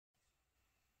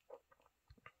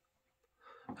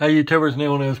Hey YouTubers,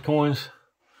 Neil Knows Coins.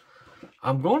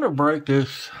 I'm going to break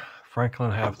this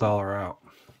Franklin $50 out.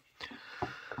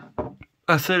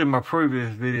 I said in my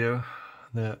previous video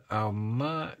that I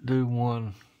might do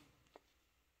one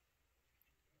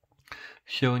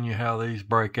showing you how these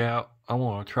break out. I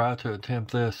want to try to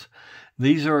attempt this.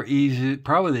 These are easy,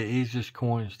 probably the easiest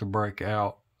coins to break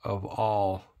out of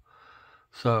all.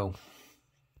 So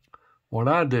what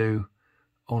I do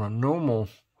on a normal,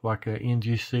 like a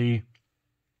NGC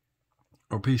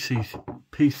or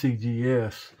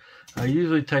PCGS, I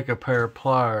usually take a pair of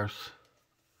pliers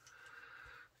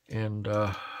and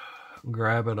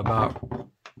grab it about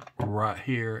right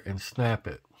here and snap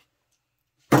it.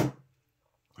 And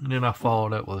then I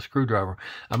followed up with a screwdriver.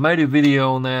 I made a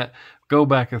video on that. Go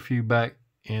back a few back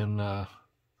and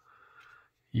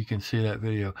you can see that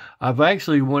video. I've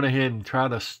actually went ahead and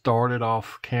tried to start it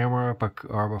off camera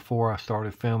or before I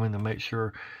started filming to make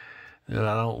sure that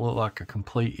I don't look like a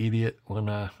complete idiot when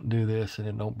I do this and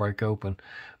it don't break open.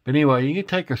 But anyway, you can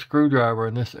take a screwdriver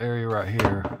in this area right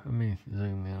here. Let me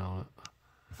zoom in on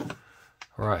it.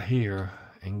 Right here,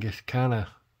 and just kind of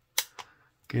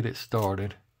get it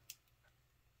started.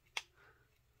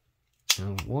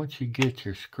 And once you get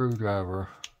your screwdriver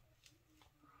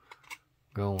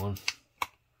going,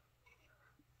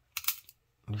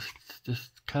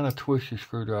 just kind of twist your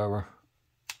screwdriver.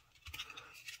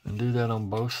 And do that on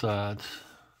both sides.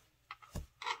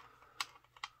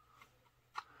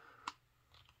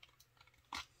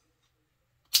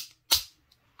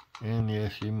 And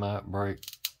yes, you might break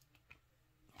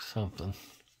something.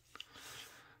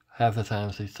 Half the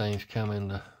times these things come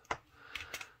into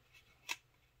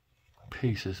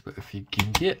pieces, but if you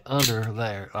can get under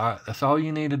there, alright, that's all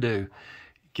you need to do.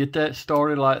 Get that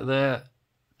started like that,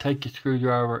 take your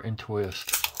screwdriver and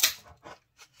twist.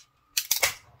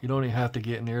 You don't even have to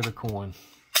get near the coin.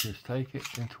 Just take it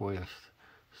and twist.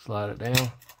 Slide it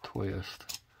down,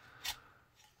 twist.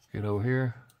 Get over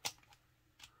here.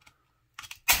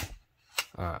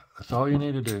 Alright, that's all you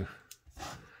need to do.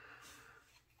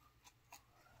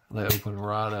 They open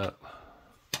right up.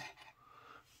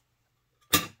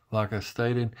 Like I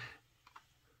stated,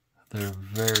 they're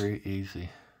very easy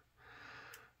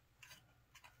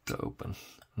to open.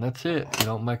 And that's it. You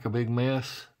don't make a big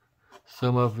mess.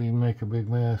 Some of you make a big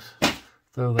mess.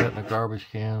 Throw that in the garbage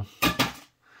can.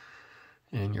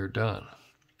 And you're done.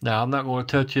 Now, I'm not going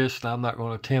to touch this. And I'm not going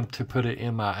to attempt to put it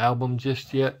in my album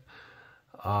just yet.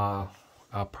 I'll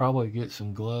probably get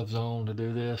some gloves on to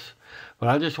do this. But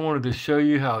I just wanted to show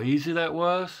you how easy that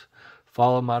was.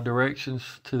 Follow my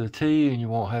directions to the T and you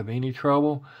won't have any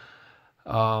trouble.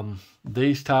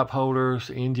 These type holders,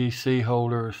 NGC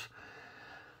holders,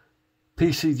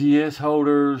 PCGS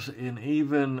holders, and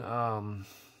even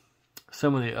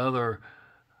some of the other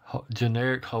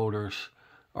generic holders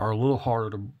are a little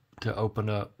harder to open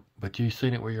up. But you've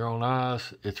seen it with your own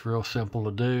eyes. It's real simple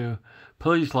to do.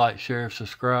 Please like, share,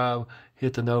 subscribe,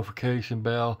 hit the notification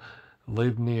bell,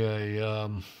 leave me a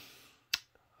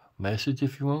message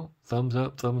if you want. Thumbs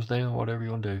up, thumbs down, whatever you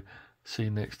want to do. See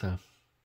you next time.